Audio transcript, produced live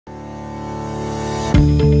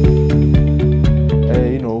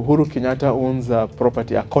Uhuru Kenyatta owns a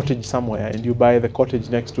property, a cottage somewhere, and you buy the cottage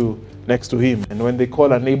next to him. And when they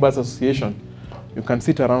call a neighbors association, you can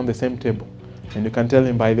sit around the same table, and you can tell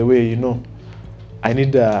him, by the way, I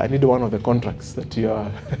need one of the contracts that you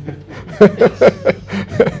are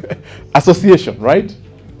association, right?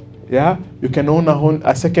 Yeah, you can own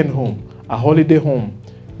a second home, a holiday home.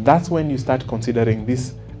 That's when you start considering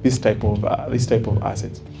this type of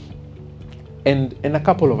assets, and a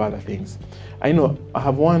couple of other things. I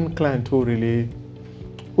have one client who really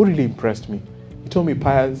impressed me. He told me,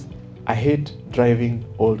 Piers, I hate driving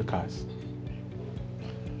old cars.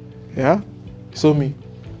 Yeah, he told me,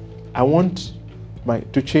 I want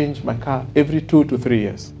to change my car every 2 to 3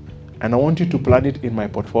 years, and I want you to plan it in my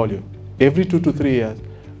portfolio. Every 2 to 3 years,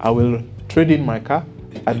 I will trade in my car,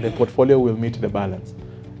 and the portfolio will meet the balance.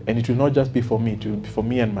 And it will not just be for me; it will be for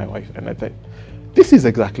me and my wife. And I think this is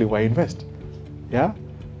exactly why I invest. Yeah.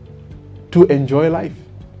 To enjoy life,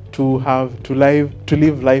 to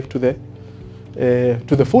live life to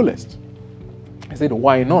the fullest. I said,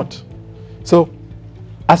 why not? So,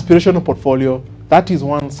 aspirational portfolio, that is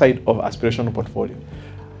one side of aspirational portfolio.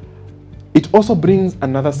 It also brings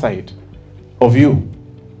another side of you,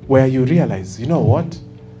 where you realize, you know what?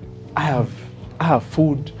 I have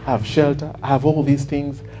food, I have shelter, I have all these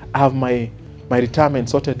things, I have my retirement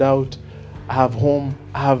sorted out, I have home,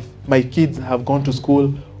 my kids have gone to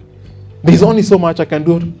school. There's only so much I can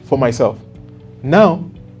do for myself. Now,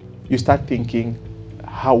 you start thinking,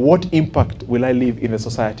 what impact will I leave in the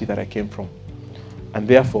society that I came from? And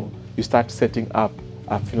therefore, you start setting up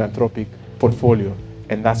a philanthropic portfolio.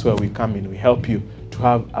 And that's where we come in. We help you to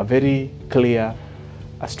have a very clear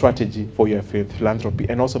strategy for your philanthropy,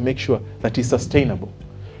 and also make sure that it's sustainable.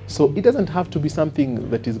 So it doesn't have to be something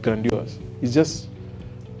that is grandiose.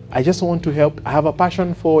 I just want to help. I have a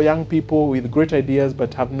passion for young people with great ideas,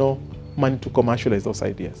 but have no money to commercialize those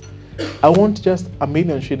ideas. I want just $1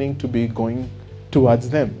 million shilling to be going towards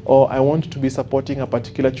them, or I want to be supporting a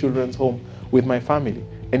particular children's home with my family,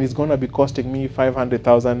 and it's going to be costing me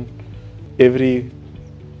 500,000 every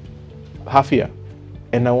half year,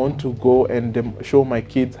 and I want to go and show my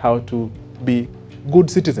kids how to be good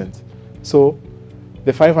citizens. So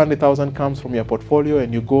the 500,000 comes from your portfolio,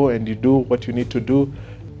 and you go and you do what you need to do,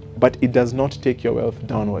 but it does not take your wealth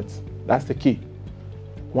downwards. That's the key.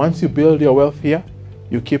 Once you build your wealth here,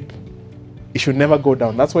 it should never go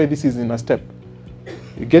down. That's why this is in a step.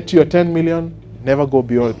 You get to your 10 million, never go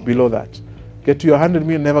below that. Get to your 100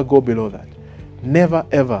 million, never go below that. Never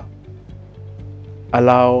ever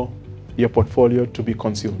allow your portfolio to be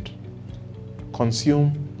consumed.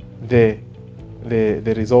 Consume the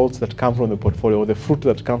results that come from the portfolio, or the fruit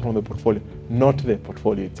that come from the portfolio, not the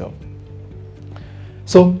portfolio itself.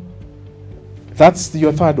 So that's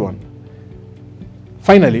your third one.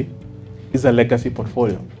 Finally, is a legacy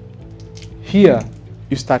portfolio. Here,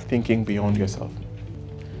 you start thinking beyond yourself.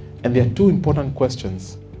 And there are two important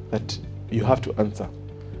questions that you have to answer,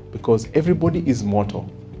 because everybody is mortal.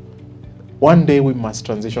 One day we must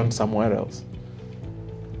transition somewhere else.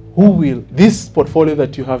 This portfolio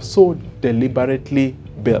that you have so deliberately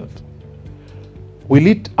built, will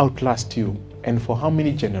it outlast you, and for how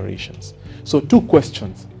many generations? So 2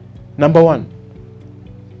 questions. Number 1,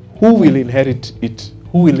 who will inherit it?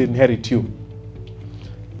 Who will inherit you?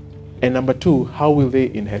 And number 2, how will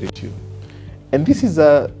they inherit you? And this is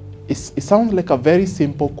it sounds like a very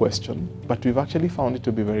simple question, but we've actually found it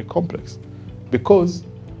to be very complex. Because,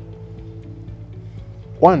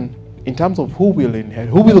 one, in terms of who will inherit,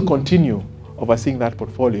 who will continue overseeing that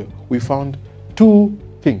portfolio, we found 2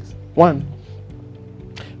 things. One,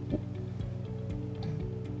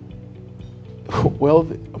 well,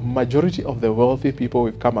 the majority of the wealthy people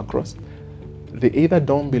we've come across, they either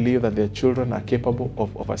don't believe that their children are capable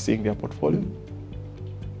of overseeing their portfolio,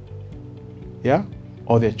 yeah,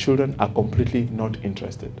 or their children are completely not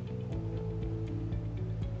interested.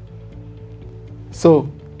 So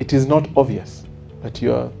it is not obvious that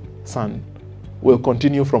your son will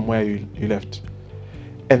continue from where you left,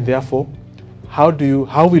 and therefore, how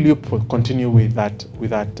will you continue with that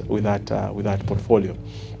portfolio?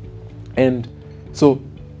 And so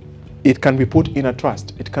it can be put in a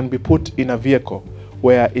trust. It can be put in a vehicle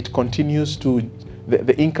where it continues to,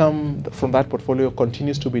 the income from that portfolio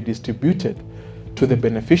continues to be distributed to the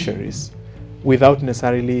beneficiaries without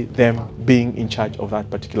necessarily them being in charge of that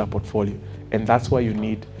particular portfolio. And that's why you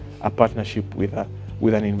need a partnership with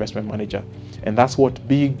an investment manager. And that's what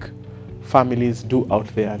big families do out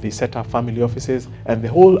there. They set up family offices, and the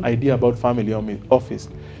whole idea about family office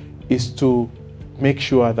is to make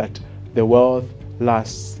sure that the wealth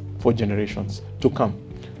lasts for generations to come,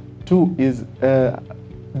 Two is,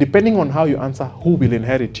 depending on how you answer who will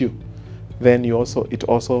inherit you, then it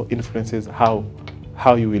also influences how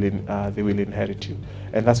they will inherit you.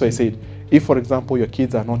 And that's why I said, if, for example, your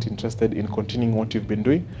kids are not interested in continuing what you've been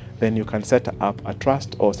doing, then you can set up a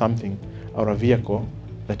trust or something, or a vehicle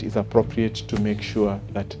that is appropriate to make sure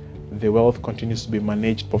that the wealth continues to be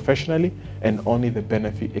managed professionally, and only the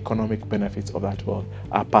economic benefits of that wealth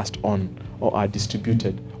are passed on or are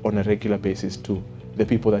distributed on a regular basis to the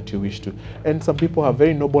people that you wish to. And some people have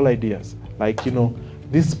very noble ideas, like,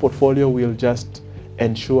 this portfolio will just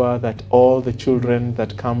ensure that all the children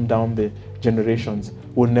that come down the generations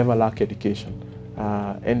will never lack education.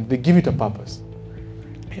 And they give it a purpose.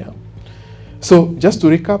 Yeah. So just to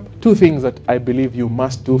recap, two things that I believe you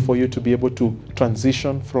must do for you to be able to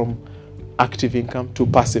transition from active income to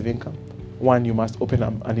passive income. One, you must open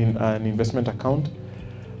an investment account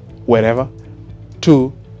wherever.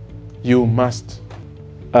 Two, you must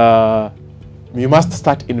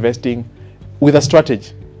start investing with a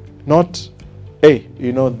strategy. Not, hey,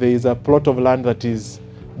 there is a plot of land that is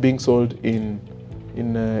being sold in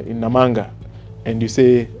Namanga, and you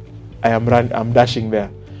say, I'm dashing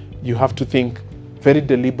there. You have to think very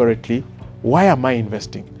deliberately, why am I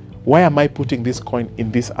investing? Why am I putting this coin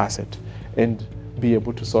in this asset? And be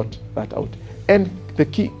able to sort that out. And the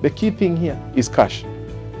key thing here is cash.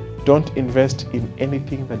 Don't invest in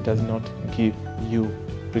anything that does not give you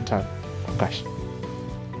return of cash.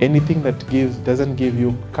 Anything that doesn't give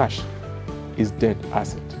you cash is dead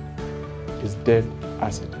asset. Is dead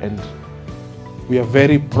asset. And we are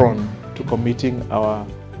very prone to committing our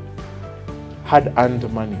hard-earned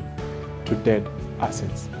money to dead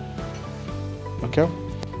assets. Okay?